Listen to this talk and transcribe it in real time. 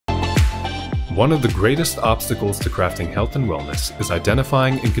One of the greatest obstacles to crafting health and wellness is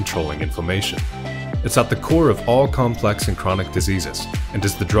identifying and controlling inflammation. It's at the core of all complex and chronic diseases, and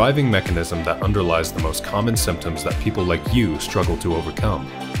is the driving mechanism that underlies the most common symptoms that people like you struggle to overcome.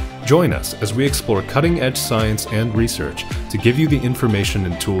 Join us as we explore cutting-edge science and research to give you the information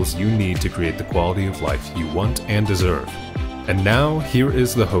and tools you need to create the quality of life you want and deserve. And now, here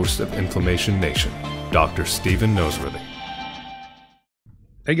is the host of Inflammation Nation, Dr. Stephen Noseworthy.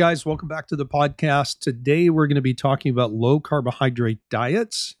 Hey guys, welcome back to the podcast. Today we're going to be talking about low carbohydrate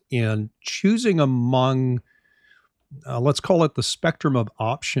diets and choosing among, let's call it the spectrum of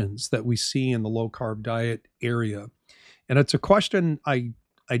options that we see in the low carb diet area. And it's a question I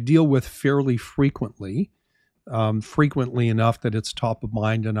deal with fairly frequently, frequently enough that it's top of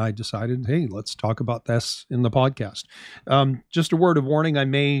mind. And I decided, hey, let's talk about this in the podcast. Just a word of warning, I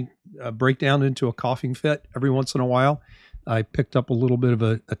may break down into a coughing fit every once in a while. I picked up a little bit of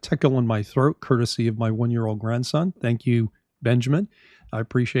a tickle in my throat, courtesy of my 1-year-old grandson. Thank you, Benjamin. I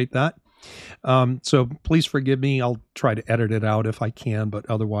appreciate that. So please forgive me. I'll try to edit it out if I can, but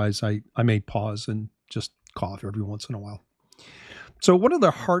otherwise I may pause and just cough every once in a while. So one of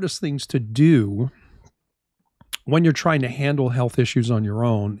the hardest things to do when you're trying to handle health issues on your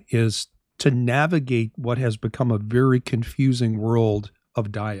own is to navigate what has become a very confusing world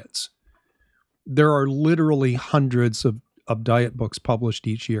of diets. There are literally hundreds of diet books published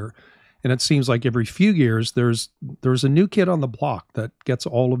each year. And it seems like every few years, there's a new kid on the block that gets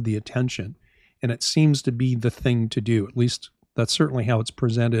all of the attention. And it seems to be the thing to do. At least that's certainly how it's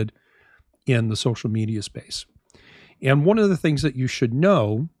presented in the social media space. And one of the things that you should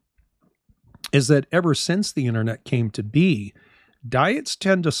know is that ever since the internet came to be, diets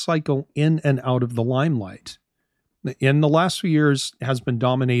tend to cycle in and out of the limelight. In the last few years has been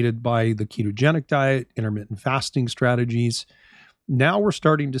dominated by the ketogenic diet, intermittent fasting strategies. Now we're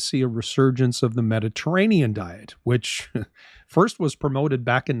starting to see a resurgence of the Mediterranean diet, which first was promoted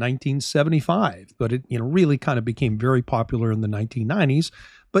back in 1975, but it really kind of became very popular in the 1990s,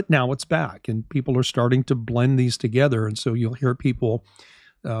 but now it's back and people are starting to blend these together. And so you'll hear people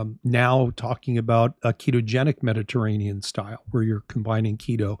now talking about a ketogenic Mediterranean style where you're combining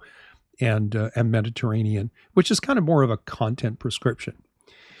keto and Mediterranean, which is kind of more of a content prescription.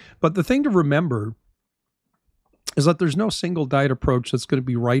 But the thing to remember is that there's no single diet approach that's going to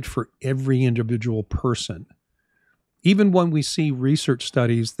be right for every individual person. Even when we see research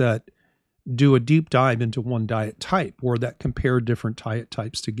studies that do a deep dive into one diet type or that compare different diet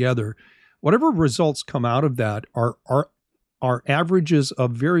types together, whatever results come out of that are averages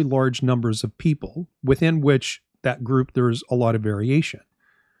of very large numbers of people within which that group there's a lot of variation.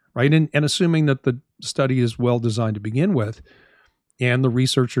 Right. And assuming that the study is well designed to begin with, and the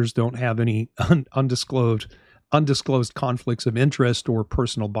researchers don't have any undisclosed conflicts of interest or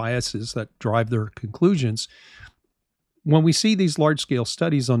personal biases that drive their conclusions. When we see these large scale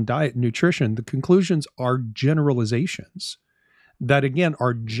studies on diet and nutrition, the conclusions are generalizations that, again,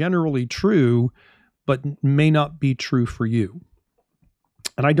 are generally true, but may not be true for you.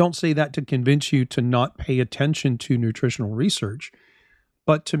 And I don't say that to convince you to not pay attention to nutritional research,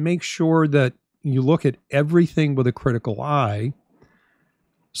 but to make sure that you look at everything with a critical eye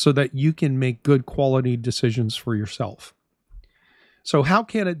so that you can make good quality decisions for yourself. So how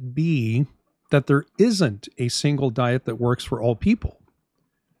can it be that there isn't a single diet that works for all people,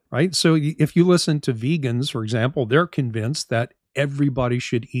 right? So if you listen to vegans, for example, they're convinced that everybody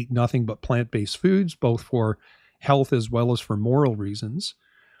should eat nothing but plant-based foods, both for health as well as for moral reasons.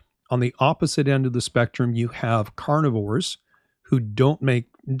 On the opposite end of the spectrum, you have carnivores who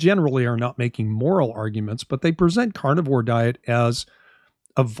generally are not making moral arguments, but they present carnivore diet as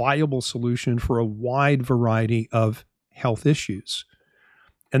a viable solution for a wide variety of health issues.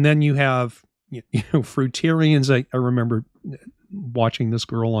 And then you have fruitarians. I remember watching this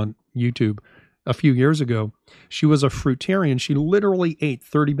girl on YouTube a few years ago. She was a fruitarian. She literally ate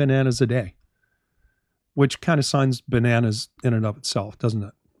 30 bananas a day, which kind of signs bananas in and of itself, doesn't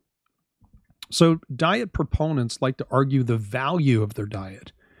it? So diet proponents like to argue the value of their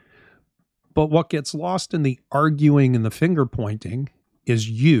diet. But what gets lost in the arguing and the finger pointing is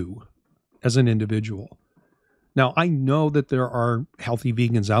you as an individual. Now, I know that there are healthy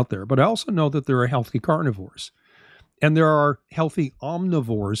vegans out there, but I also know that there are healthy carnivores. And there are healthy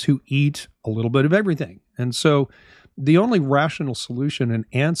omnivores who eat a little bit of everything. And so the only rational solution and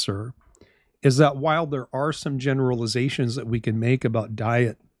answer is that while there are some generalizations that we can make about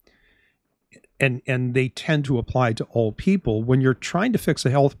diet, and they tend to apply to all people, when you're trying to fix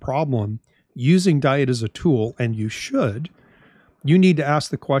a health problem using diet as a tool, and you should, you need to ask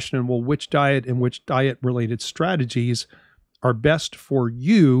the question, well, which diet and which diet-related strategies are best for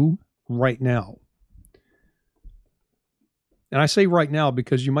you right now. And I say right now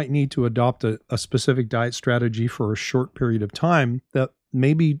because you might need to adopt a specific diet strategy for a short period of time that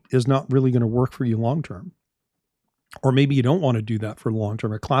maybe is not really going to work for you long term. Or maybe you don't want to do that for long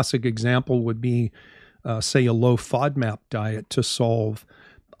term. A classic example would be, say, a low FODMAP diet to solve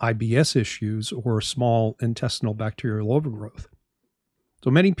IBS issues or small intestinal bacterial overgrowth. So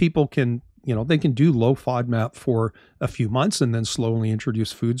many people can, they can do low FODMAP for a few months and then slowly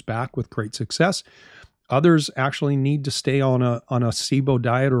introduce foods back with great success. Others actually need to stay on a SIBO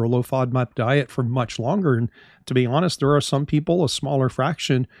diet or a low FODMAP diet for much longer. And to be honest, there are some people, a smaller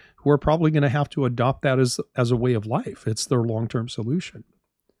fraction, who are probably going to have to adopt that as a way of life. It's their long-term solution.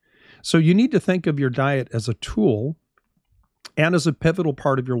 So you need to think of your diet as a tool and as a pivotal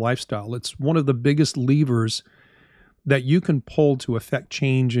part of your lifestyle. It's one of the biggest levers that you can pull to affect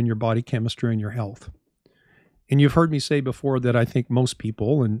change in your body chemistry and your health. And you've heard me say before that I think most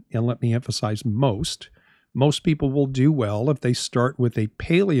people, and let me emphasize most people will do well if they start with a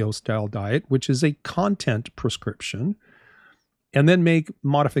paleo-style diet, which is a content prescription, and then make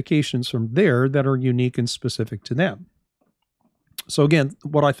modifications from there that are unique and specific to them. So again,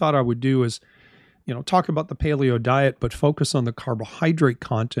 what I thought I would do is, talk about the paleo diet, but focus on the carbohydrate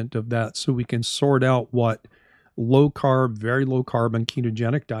content of that so we can sort out what low carb, very low carb, and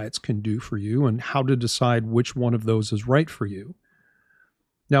ketogenic diets can do for you and how to decide which one of those is right for you.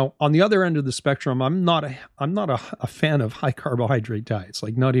 Now, on the other end of the spectrum, I'm not a fan of high carbohydrate diets,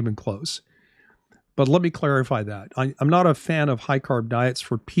 like not even close. But let me clarify that. I'm not a fan of high carb diets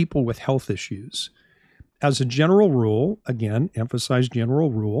for people with health issues. As a general rule, again, emphasize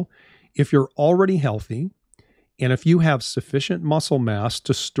general rule, if you're already healthy and if you have sufficient muscle mass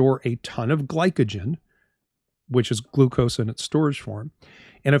to store a ton of glycogen, which is glucose in its storage form,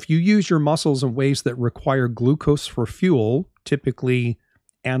 and if you use your muscles in ways that require glucose for fuel, typically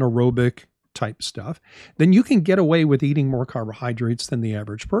anaerobic type stuff, then you can get away with eating more carbohydrates than the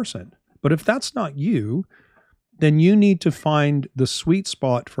average person. But if that's not you, then you need to find the sweet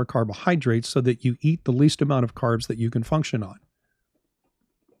spot for carbohydrates so that you eat the least amount of carbs that you can function on.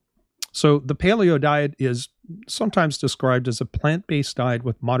 So the paleo diet is sometimes described as a plant-based diet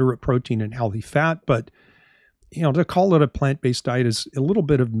with moderate protein and healthy fat, but to call it a plant-based diet is a little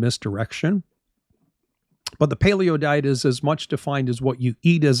bit of misdirection. But the paleo diet is as much defined as what you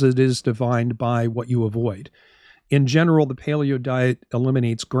eat as it is defined by what you avoid. In general, the paleo diet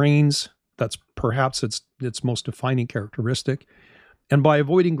eliminates grains. That's perhaps its most defining characteristic. And by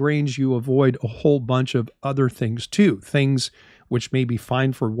avoiding grains, you avoid a whole bunch of other things too, things which may be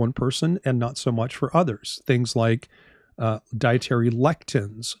fine for one person and not so much for others. Things like dietary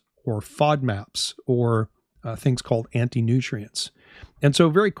lectins or FODMAPs or things called anti-nutrients. And so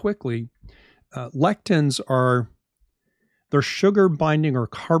very quickly, lectins they're sugar binding or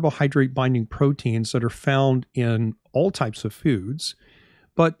carbohydrate binding proteins that are found in all types of foods,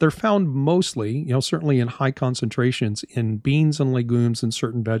 but they're found mostly, certainly in high concentrations in beans and legumes and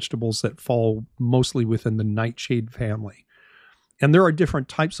certain vegetables that fall mostly within the nightshade family. And there are different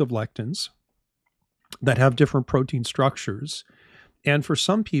types of lectins that have different protein structures. And for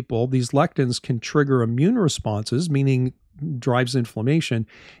some people, these lectins can trigger immune responses, meaning drives inflammation.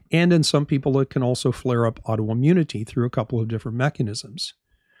 And in some people, it can also flare up autoimmunity through a couple of different mechanisms.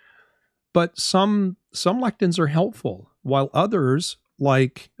 But some lectins are helpful, while others,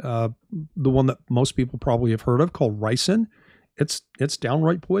 like the one that most people probably have heard of called ricin, it's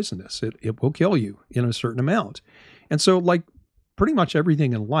downright poisonous. It will kill you in a certain amount. And so like pretty much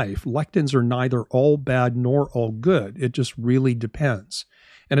everything in life, lectins are neither all bad nor all good. It just really depends.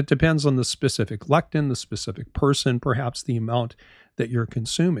 And it depends on the specific lectin, the specific person, perhaps the amount that you're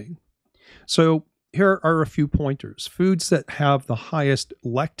consuming. So here are a few pointers. Foods that have the highest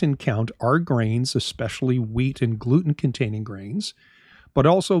lectin count are grains, especially wheat and gluten-containing grains, but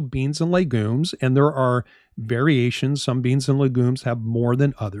also beans and legumes. And there are variations. Some beans and legumes have more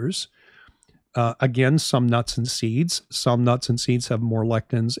than others. Again, some nuts and seeds. Some nuts and seeds have more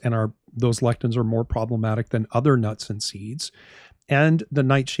lectins, and those lectins are more problematic than other nuts and seeds. And the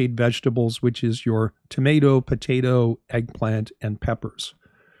nightshade vegetables, which is your tomato, potato, eggplant, and peppers.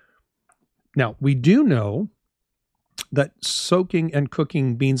 Now, we do know that soaking and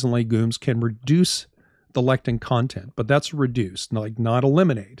cooking beans and legumes can reduce the lectin content, but that's reduced, not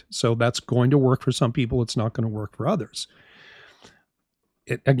eliminate. So that's going to work for some people. It's not going to work for others.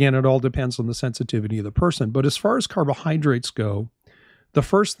 It all depends on the sensitivity of the person. But as far as carbohydrates go, the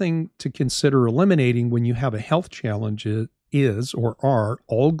first thing to consider eliminating when you have a health challenge is or are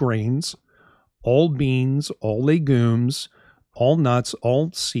all grains, all beans, all legumes, all nuts,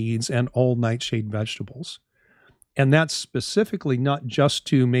 all seeds, and all nightshade vegetables. And that's specifically not just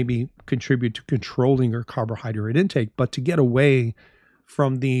to maybe contribute to controlling your carbohydrate intake, but to get away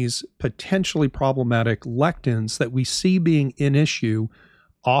from these potentially problematic lectins that we see being an issue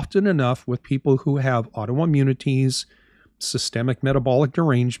often enough with people who have autoimmunities, systemic metabolic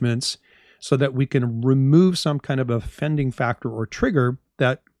derangements, so that we can remove some kind of offending factor or trigger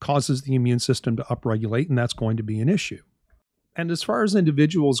that causes the immune system to upregulate, and that's going to be an issue. And as far as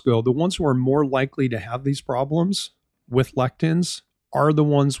individuals go, the ones who are more likely to have these problems with lectins are the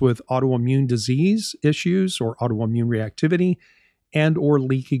ones with autoimmune disease issues or autoimmune reactivity and or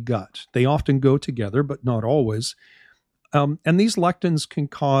leaky gut. They often go together, but not always. And these lectins can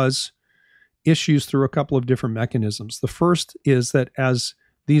cause issues through a couple of different mechanisms. The first is that as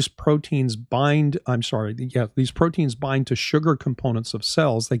these proteins bind to sugar components of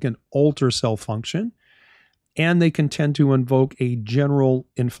cells, they can alter cell function, and they can tend to invoke a general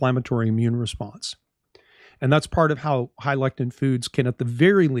inflammatory immune response. And that's part of how high lectin foods can, at the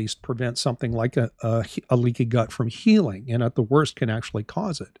very least, prevent something like a leaky gut from healing, and at the worst can actually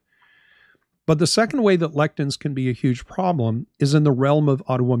cause it. But the second way that lectins can be a huge problem is in the realm of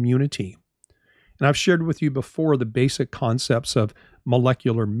autoimmunity. And I've shared with you before the basic concepts of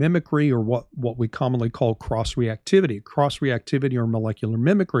molecular mimicry, or what we commonly call cross-reactivity. Cross-reactivity or molecular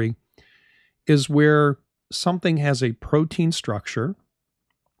mimicry is where something has a protein structure,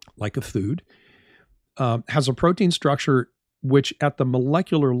 like a food, has a protein structure which at the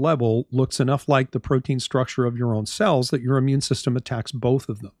molecular level looks enough like the protein structure of your own cells that your immune system attacks both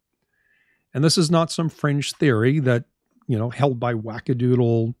of them. And this is not some fringe theory that, held by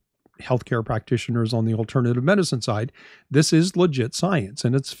wackadoodle healthcare practitioners on the alternative medicine side. This is legit science,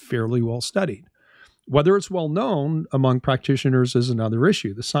 and it's fairly well studied. Whether it's well known among practitioners is another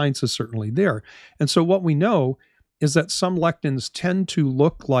issue. The science is certainly there. And so what we know is that some lectins tend to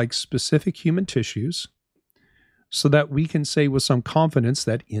look like specific human tissues, so that we can say with some confidence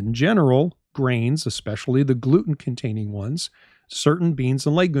that in general, grains, especially the gluten-containing ones, certain beans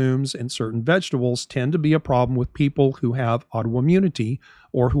and legumes, and certain vegetables tend to be a problem with people who have autoimmunity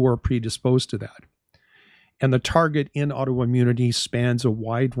or who are predisposed to that. And the target in autoimmunity spans a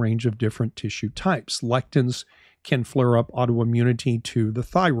wide range of different tissue types. Lectins can flare up autoimmunity to the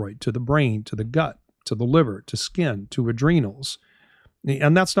thyroid, to the brain, to the gut, to the liver, to skin, to adrenals.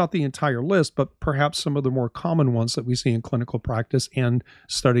 And that's not the entire list, but perhaps some of the more common ones that we see in clinical practice and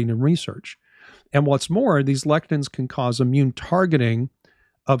studying and research. And what's more, these lectins can cause immune targeting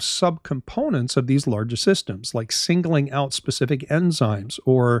of subcomponents of these larger systems, like singling out specific enzymes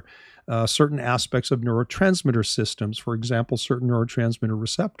or certain aspects of neurotransmitter systems, for example, certain neurotransmitter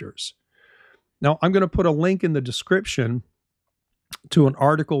receptors. Now, I'm going to put a link in the description to an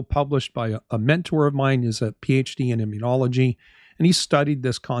article published by a mentor of mine. He's a PhD in immunology, and he studied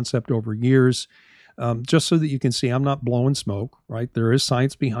this concept over years. Just so that you can see I'm not blowing smoke, right? There is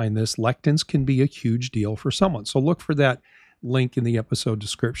science behind this. Lectins can be a huge deal for someone. So look for that link in the episode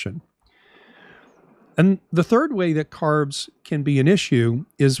description. And the third way that carbs can be an issue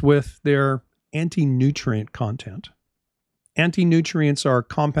is with their anti-nutrient content. Anti-nutrients are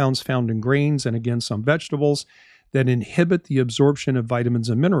compounds found in grains and, again, some vegetables that inhibit the absorption of vitamins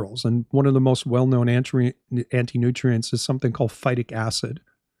and minerals. And one of the most well-known anti-nutrients is something called phytic acid.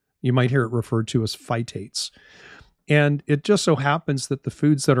 You might hear it referred to as phytates. And it just so happens that the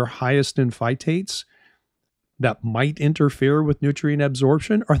foods that are highest in phytates that might interfere with nutrient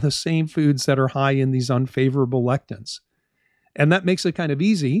absorption are the same foods that are high in these unfavorable lectins. And that makes it kind of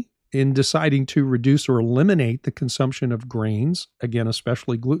easy in deciding to reduce or eliminate the consumption of grains, again,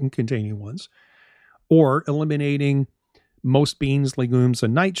 especially gluten-containing ones, or eliminating most beans, legumes,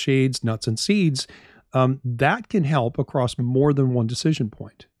 and nightshades, nuts, and seeds. That can help across more than one decision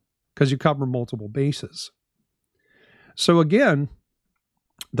point, because you cover multiple bases. So again,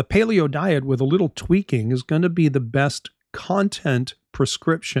 the paleo diet with a little tweaking is going to be the best content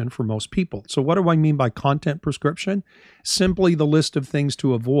prescription for most people. So what do I mean by content prescription? Simply the list of things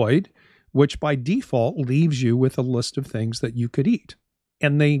to avoid, which by default leaves you with a list of things that you could eat,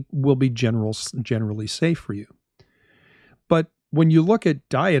 and they will be generally safe for you. But when you look at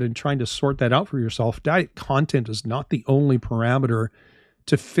diet and trying to sort that out for yourself, diet content is not the only parameter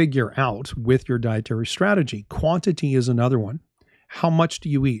to figure out with your dietary strategy. Quantity is another one. How much do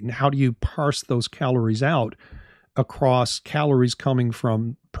you eat, and how do you parse those calories out across calories coming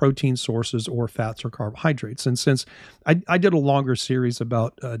from protein sources or fats or carbohydrates? And since I did a longer series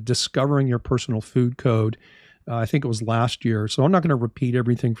about discovering your personal food code, I think it was last year, so I'm not going to repeat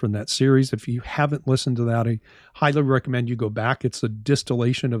everything from that series. If you haven't listened to that, I highly recommend you go back. It's a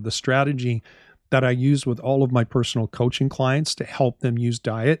distillation of the strategy that I use with all of my personal coaching clients to help them use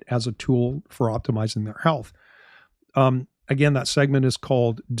diet as a tool for optimizing their health. Again, that segment is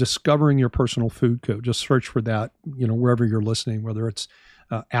called Discovering Your Personal Food Code. Just search for that, wherever you're listening, whether it's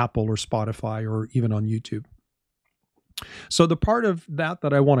Apple or Spotify or even on YouTube. So the part of that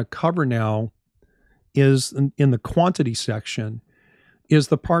I want to cover now is in the quantity section, is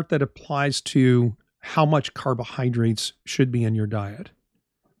the part that applies to how much carbohydrates should be in your diet.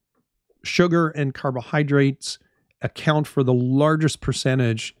 Sugar and carbohydrates account for the largest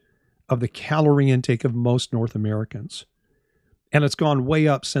percentage of the calorie intake of most North Americans. And it's gone way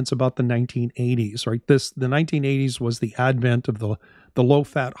up since about the 1980s, right? The 1980s was the advent of the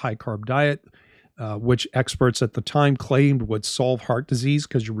low-fat, high-carb diet, which experts at the time claimed would solve heart disease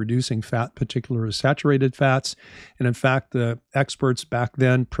because you're reducing fat, particularly saturated fats. And in fact, the experts back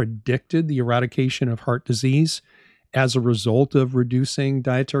then predicted the eradication of heart disease as a result of reducing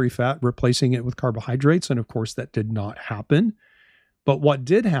dietary fat, replacing it with carbohydrates. And of course, that did not happen. But what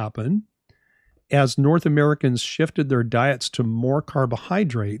did happen, as North Americans shifted their diets to more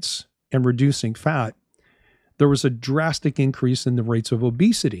carbohydrates and reducing fat, there was a drastic increase in the rates of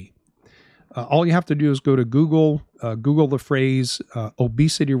obesity. All you have to do is go to Google, Google the phrase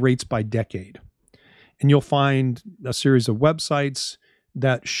obesity rates by decade. And you'll find a series of websites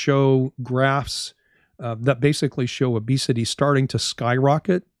that show graphs that basically show obesity starting to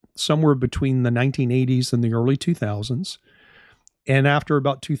skyrocket somewhere between the 1980s and the early 2000s. And after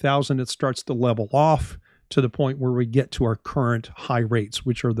about 2000, it starts to level off to the point where we get to our current high rates,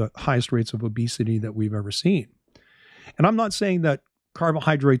 which are the highest rates of obesity that we've ever seen. And I'm not saying that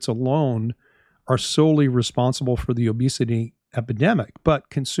carbohydrates alone are solely responsible for the obesity epidemic, but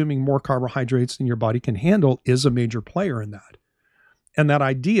consuming more carbohydrates than your body can handle is a major player in that. And that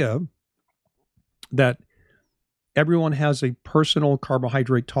idea that everyone has a personal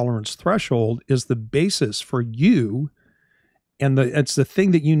carbohydrate tolerance threshold is the basis for you, and it's the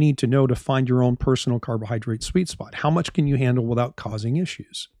thing that you need to know to find your own personal carbohydrate sweet spot. How much can you handle without causing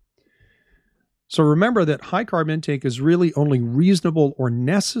issues? So remember that high carb intake is really only reasonable or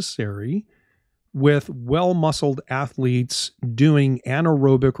necessary with well-muscled athletes doing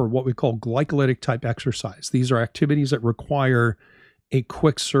anaerobic or what we call glycolytic type exercise. These are activities that require a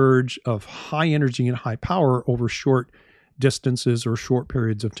quick surge of high energy and high power over short distances or short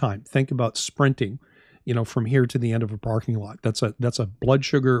periods of time. Think about sprinting, from here to the end of a parking lot. That's a blood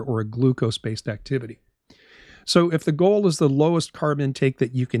sugar or a glucose-based activity. So if the goal is the lowest carb intake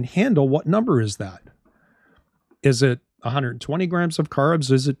that you can handle, what number is that? Is it 120 grams of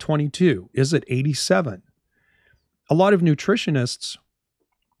carbs? Is it 22? Is it 87? A lot of nutritionists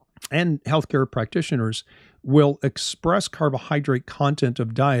and healthcare practitioners will express carbohydrate content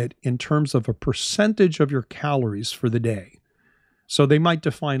of diet in terms of a percentage of your calories for the day. So they might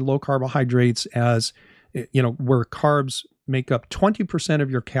define low carbohydrates as, where carbs make up 20%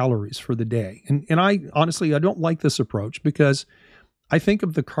 of your calories for the day. And I honestly, I don't like this approach because I think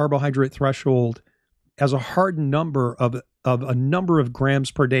of the carbohydrate threshold as a hard number of a number of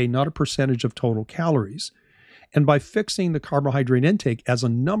grams per day, not a percentage of total calories. And by fixing the carbohydrate intake as a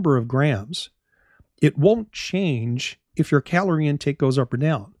number of grams, it won't change if your calorie intake goes up or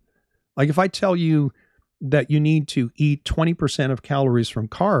down. Like if I tell you that you need to eat 20% of calories from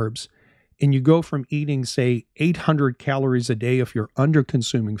carbs, and you go from eating, say, 800 calories a day if you're under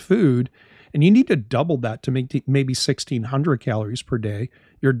consuming food, and you need to double that to make maybe 1,600 calories per day,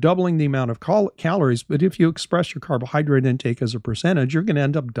 you're doubling the amount of calories. But if you express your carbohydrate intake as a percentage, you're going to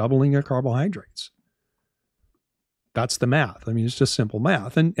end up doubling your carbohydrates. That's the math. I mean, it's just simple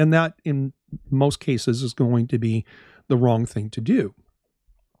math. And that, in most cases, is going to be the wrong thing to do.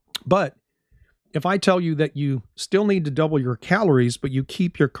 But if I tell you that you still need to double your calories, but you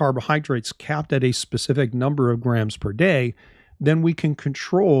keep your carbohydrates capped at a specific number of grams per day, then we can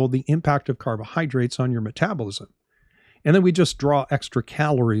control the impact of carbohydrates on your metabolism. And then we just draw extra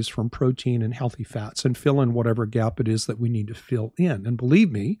calories from protein and healthy fats and fill in whatever gap it is that we need to fill in. And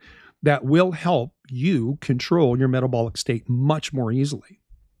believe me, that will help you control your metabolic state much more easily.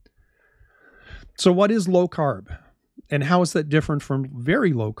 So what is low carb? And how is that different from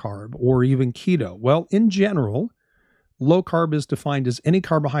very low carb or even keto? Well, in general, low carb is defined as any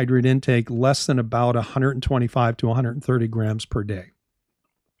carbohydrate intake less than about 125 to 130 grams per day.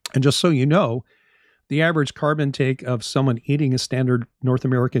 And just so you know, the average carb intake of someone eating a standard North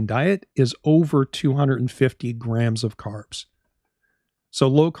American diet is over 250 grams of carbs. So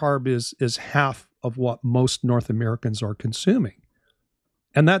low carb is half of what most North Americans are consuming.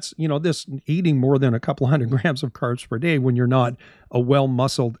 And that's, this eating more than a couple hundred grams of carbs per day when you're not a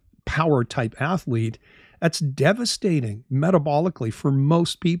well-muscled power type athlete, that's devastating metabolically for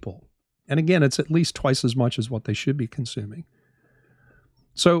most people. And again, it's at least twice as much as what they should be consuming.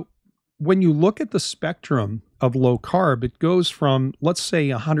 So when you look at the spectrum of low carb, it goes from, let's say,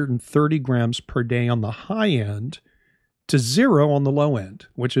 130 grams per day on the high end to 0 on the low end,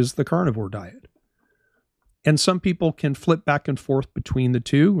 which is the carnivore diet. And some people can flip back and forth between the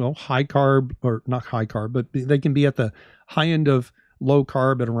two. Well, high carb, or not high carb, but they can be at the high end of low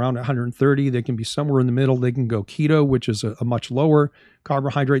carb at around 130. They can be somewhere in the middle. They can go keto, which is a much lower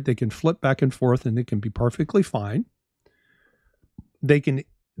carbohydrate. They can flip back and forth, and they can be perfectly fine. They can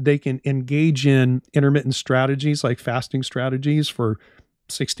engage in intermittent strategies like fasting strategies for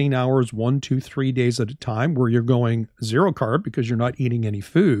 16 hours, 1, 2, 3 days at a time, where you're going 0 carb because you're not eating any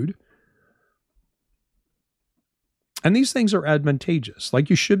food. And these things are advantageous. Like,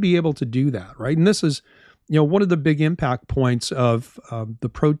 you should be able to do that, right? And this is, one of the big impact points of the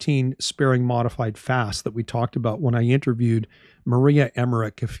protein sparing modified fast that we talked about when I interviewed Maria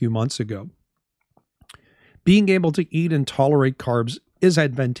Emmerich a few months ago. Being able to eat and tolerate carbs is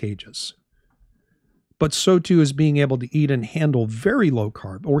advantageous, but so too is being able to eat and handle very low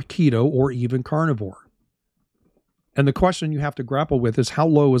carb or keto or even carnivore. And the question you have to grapple with is, how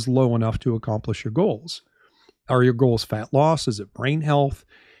low is low enough to accomplish your goals? Are your goals fat loss? Is it brain health?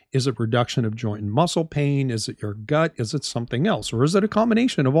 Is it reduction of joint and muscle pain? Is it your gut? Is it something else? Or is it a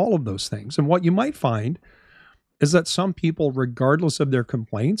combination of all of those things? And what you might find is that some people, regardless of their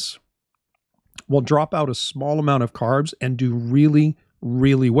complaints, will drop out a small amount of carbs and do really,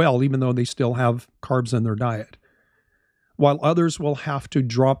 really well, even though they still have carbs in their diet. While others will have to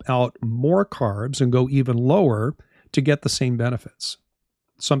drop out more carbs and go even lower to get the same benefits.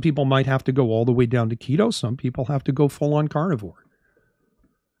 Some people might have to go all the way down to keto. Some people have to go full on carnivore.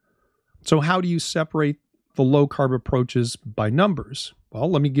 So how do you separate the low carb approaches by numbers? Well,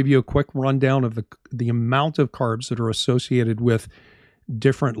 let me give you a quick rundown of the amount of carbs that are associated with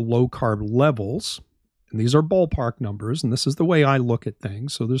different low carb levels. And these are ballpark numbers, and this is the way I look at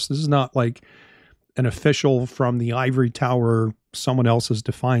things. So this is not like an official from the ivory tower, someone else has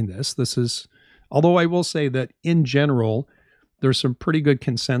defined this. This is, although I will say that in general, there's some pretty good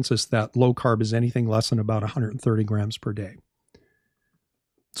consensus that low carb is anything less than about 130 grams per day.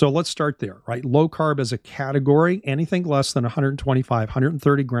 So let's start there, right? Low carb as a category, anything less than 125,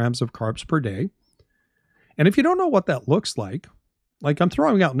 130 grams of carbs per day. And if you don't know what that looks like I'm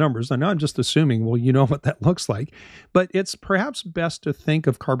throwing out numbers, I know I'm just assuming, well, you know what that looks like, but it's perhaps best to think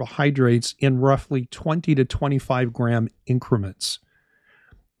of carbohydrates in roughly 20 to 25 gram increments.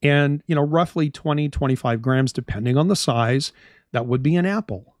 And, roughly 20, 25 grams, depending on the size, that would be an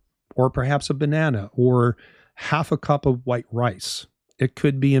apple, or perhaps a banana, or half a cup of white rice. It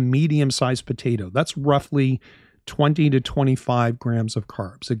could be a medium-sized potato. That's roughly 20 to 25 grams of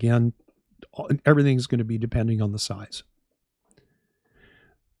carbs. Again, everything's going to be depending on the size.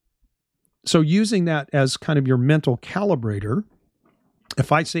 So using that as kind of your mental calibrator,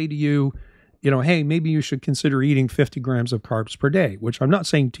 if I say to you, hey, maybe you should consider eating 50 grams of carbs per day, which I'm not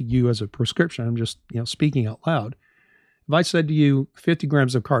saying to you as a prescription, I'm just, speaking out loud. If I said to you 50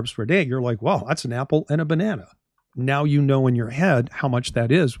 grams of carbs per day, you're like, wow, that's an apple and a banana. Now you know in your head how much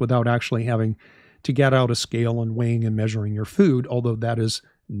that is without actually having to get out a scale and weighing and measuring your food, although that is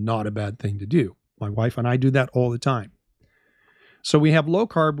not a bad thing to do. My wife and I do that all the time. So we have low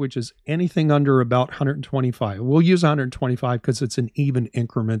carb, which is anything under about 125. We'll use 125 because it's an even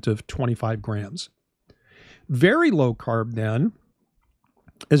increment of 25 grams. Very low carb then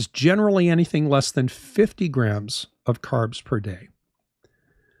is generally anything less than 50 grams of carbs per day.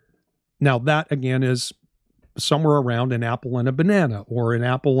 Now that again is somewhere around an apple and a banana, or an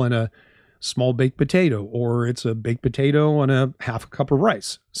apple and a small baked potato, or it's a baked potato and a half a cup of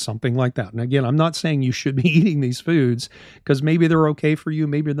rice, something like that. And again, I'm not saying you should be eating these foods because maybe they're okay for you,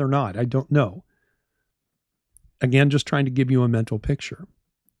 maybe they're not. I don't know. Again, just trying to give you a mental picture.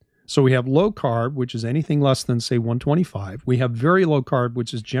 So we have low carb, which is anything less than, say, 125. We have very low carb,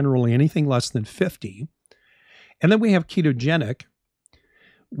 which is generally anything less than 50. And then we have ketogenic,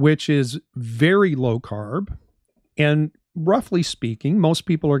 which is very low carb. And roughly speaking, most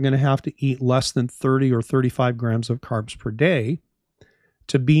people are going to have to eat less than 30 or 35 grams of carbs per day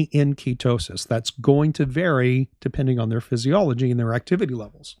to be in ketosis. That's going to vary depending on their physiology and their activity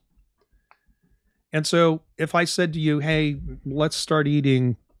levels. And so if I said to you, hey, let's start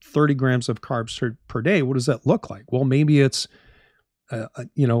eating 30 grams of carbs per day, what does that look like? Well, maybe it's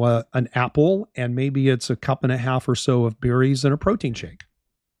an apple, and maybe it's a cup and a half or so of berries and a protein shake.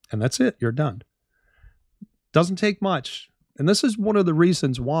 And that's it. You're done. Doesn't take much. And this is one of the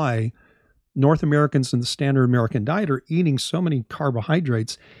reasons why North Americans in the standard American diet are eating so many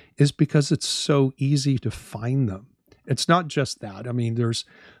carbohydrates, is because it's so easy to find them. It's not just that. I mean, there's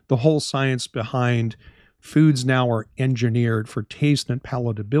the whole science behind foods now are engineered for taste and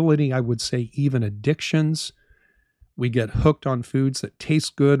palatability. I would say even addictions. We get hooked on foods that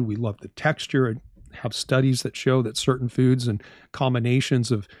taste good. We love the texture and have studies that show that certain foods and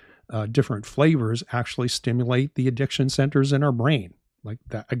combinations of different flavors actually stimulate the addiction centers in our brain. Like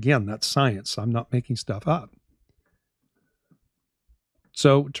that, again, that's science. I'm not making stuff up.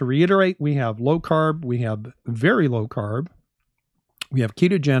 So to reiterate, we have low carb, we have very low carb, we have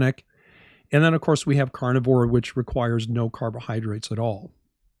ketogenic, and then of course we have carnivore, which requires no carbohydrates at all.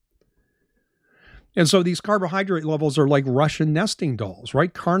 And so these carbohydrate levels are like Russian nesting dolls,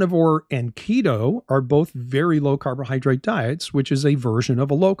 right? Carnivore and keto are both very low carbohydrate diets, which is a version of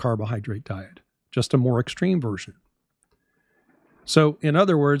a low carbohydrate diet, just a more extreme version. So in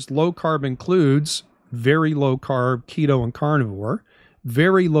other words, low carb includes very low carb, keto, and carnivore.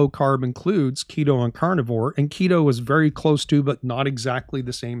 Very low carb includes keto and carnivore, and keto is very close to, but not exactly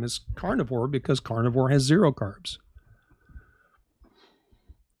the same as carnivore, because carnivore has zero carbs.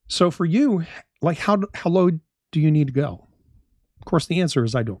 So for you, like how low do you need to go? Of course, the answer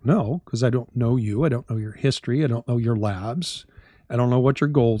is I don't know, because I don't know you. I don't know your history. I don't know your labs. I don't know what your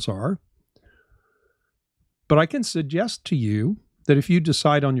goals are. But I can suggest to you that if you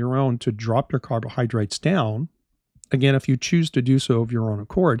decide on your own to drop your carbohydrates down, again, if you choose to do so of your own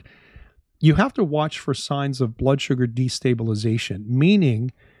accord, you have to watch for signs of blood sugar destabilization,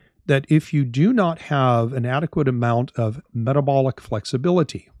 meaning that if you do not have an adequate amount of metabolic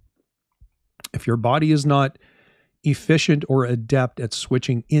flexibility, if your body is not efficient or adept at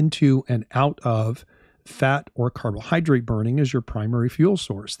switching into and out of fat or carbohydrate burning as your primary fuel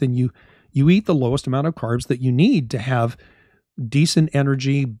source, then you eat the lowest amount of carbs that you need to have decent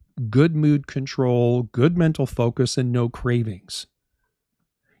energy, good mood control, good mental focus, and no cravings.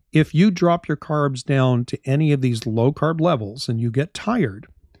 If you drop your carbs down to any of these low carb levels and you get tired,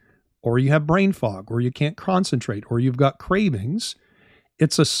 or you have brain fog, or you can't concentrate, or you've got cravings,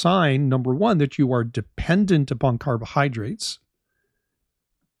 it's a sign, number one, that you are dependent upon carbohydrates,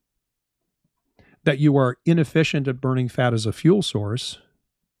 that you are inefficient at burning fat as a fuel source,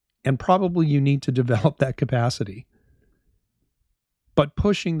 and probably you need to develop that capacity. But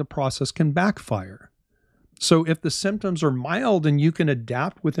pushing the process can backfire. So if the symptoms are mild and you can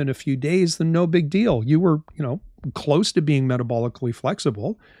adapt within a few days, then no big deal. You were, close to being metabolically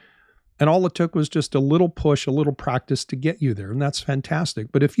flexible, and all it took was just a little push, a little practice to get you there, and that's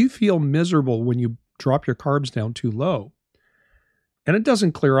fantastic. But if you feel miserable when you drop your carbs down too low, and it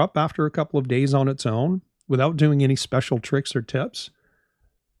doesn't clear up after a couple of days on its own without doing any special tricks or tips,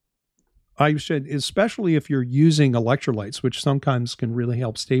 I should, especially if you're using electrolytes, which sometimes can really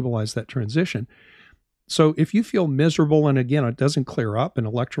help stabilize that transition. So if you feel miserable and again, it doesn't clear up and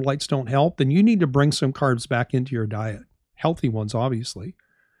electrolytes don't help, then you need to bring some carbs back into your diet, healthy ones, obviously,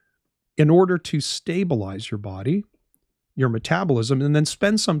 in order to stabilize your body, your metabolism, and then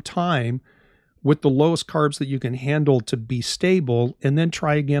spend some time with the lowest carbs that you can handle to be stable, and then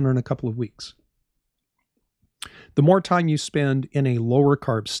try again in a couple of weeks. The more time you spend in a lower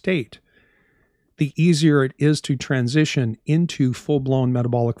carb state, the easier it is to transition into full-blown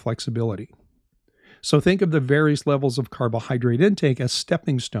metabolic flexibility. So think of the various levels of carbohydrate intake as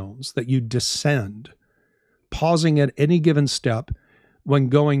stepping stones that you descend, pausing at any given step. When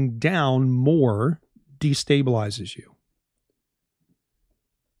going down more destabilizes you.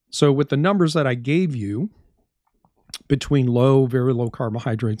 So with the numbers that I gave you between low, very low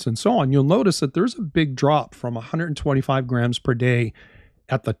carbohydrates and so on, you'll notice that there's a big drop from 125 grams per day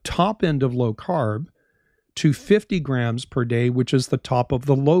at the top end of low carb to 50 grams per day, which is the top of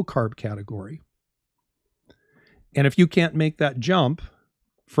the low carb category. And if you can't make that jump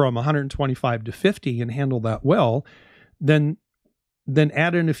from 125 to 50 and handle that well, then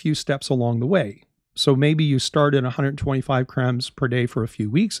add in a few steps along the way. So maybe you start at 125 grams per day for a few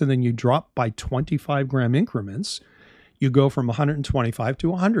weeks, and then you drop by 25 gram increments. You go from 125 to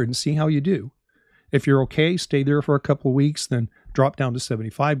 100 and see how you do. If you're okay, stay there for a couple of weeks, then drop down to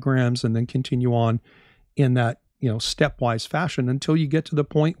 75 grams and then continue on in that, stepwise fashion until you get to the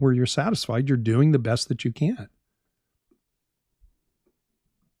point where you're satisfied you're doing the best that you can.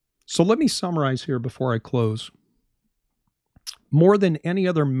 So let me summarize here before I close. More than any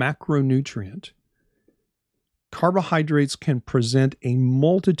other macronutrient, carbohydrates can present a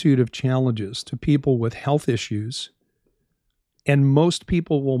multitude of challenges to people with health issues, and most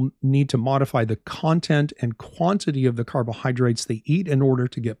people will need to modify the content and quantity of the carbohydrates they eat in order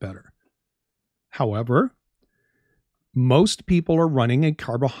to get better. However, most people are running a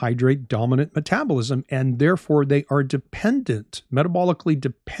carbohydrate-dominant metabolism, and therefore they are dependent, metabolically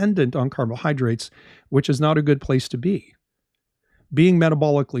dependent on carbohydrates, which is not a good place to be. Being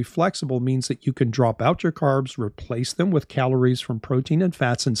metabolically flexible means that you can drop out your carbs, replace them with calories from protein and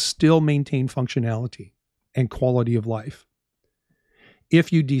fats, and still maintain functionality. and quality of life.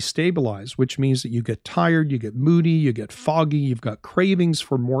 If you destabilize, which means that you get tired, you get moody, you get foggy, you've got cravings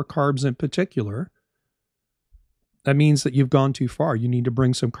for more carbs in particular, that means that you've gone too far. You need to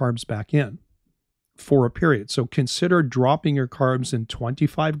bring some carbs back in for a period. So consider dropping your carbs in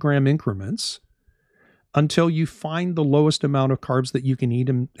 25-gram increments until you find the lowest amount of carbs that you can eat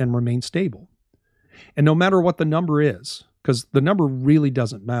and remain stable. And no matter what the number is, because the number really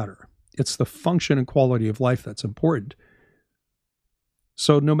doesn't matter, it's the function and quality of life that's important.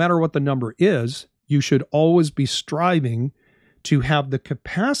 So no matter what the number is, you should always be striving to have the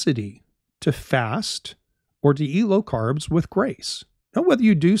capacity to fast or to eat low carbs with grace. Now, whether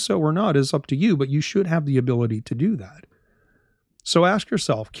you do so or not is up to you, but you should have the ability to do that. So ask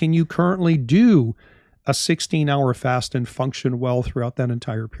yourself, can you currently do a 16-hour fast and function well throughout that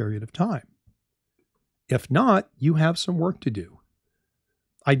entire period of time? If not, you have some work to do.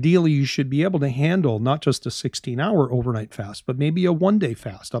 Ideally, you should be able to handle not just a 16-hour overnight fast, but maybe a one-day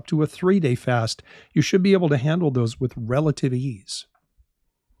fast, up to a 3-day fast. You should be able to handle those with relative ease.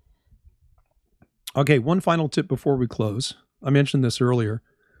 Okay, one final tip before we close. I mentioned this earlier.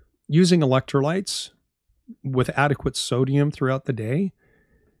 Using electrolytes with adequate sodium throughout the day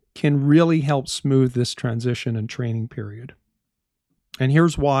can really help smooth this transition and training period. And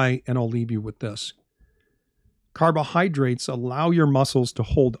here's why, and I'll leave you with this. Carbohydrates allow your muscles to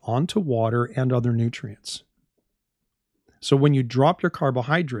hold onto water and other nutrients. So when you drop your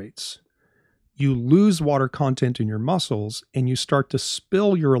carbohydrates, you lose water content in your muscles and you start to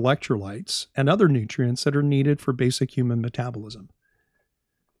spill your electrolytes and other nutrients that are needed for basic human metabolism.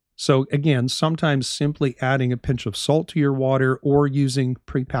 So again, sometimes simply adding a pinch of salt to your water or using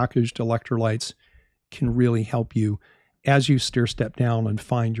prepackaged electrolytes can really help you as you step down and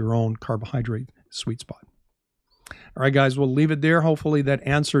find your own carbohydrate sweet spot. All right, guys, we'll leave it there. Hopefully that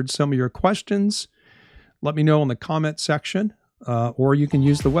answered some of your questions. Let me know in the comment section, or you can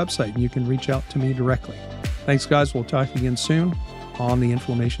use the website and you can reach out to me directly. Thanks, guys. We'll talk again soon on the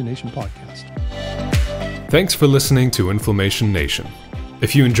Inflammation Nation podcast. Thanks for listening to Inflammation Nation.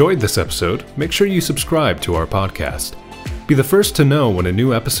 If you enjoyed this episode, make sure you subscribe to our podcast. Be the first to know when a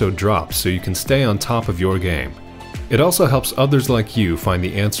new episode drops so you can stay on top of your game. It also helps others like you find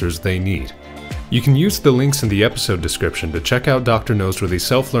the answers they need. You can use the links in the episode description to check out Dr. Noseworthy's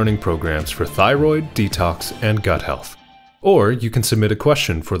self-learning programs for thyroid, detox, and gut health. Or you can submit a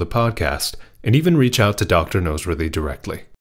question for the podcast and even reach out to Dr. Noseworthy directly.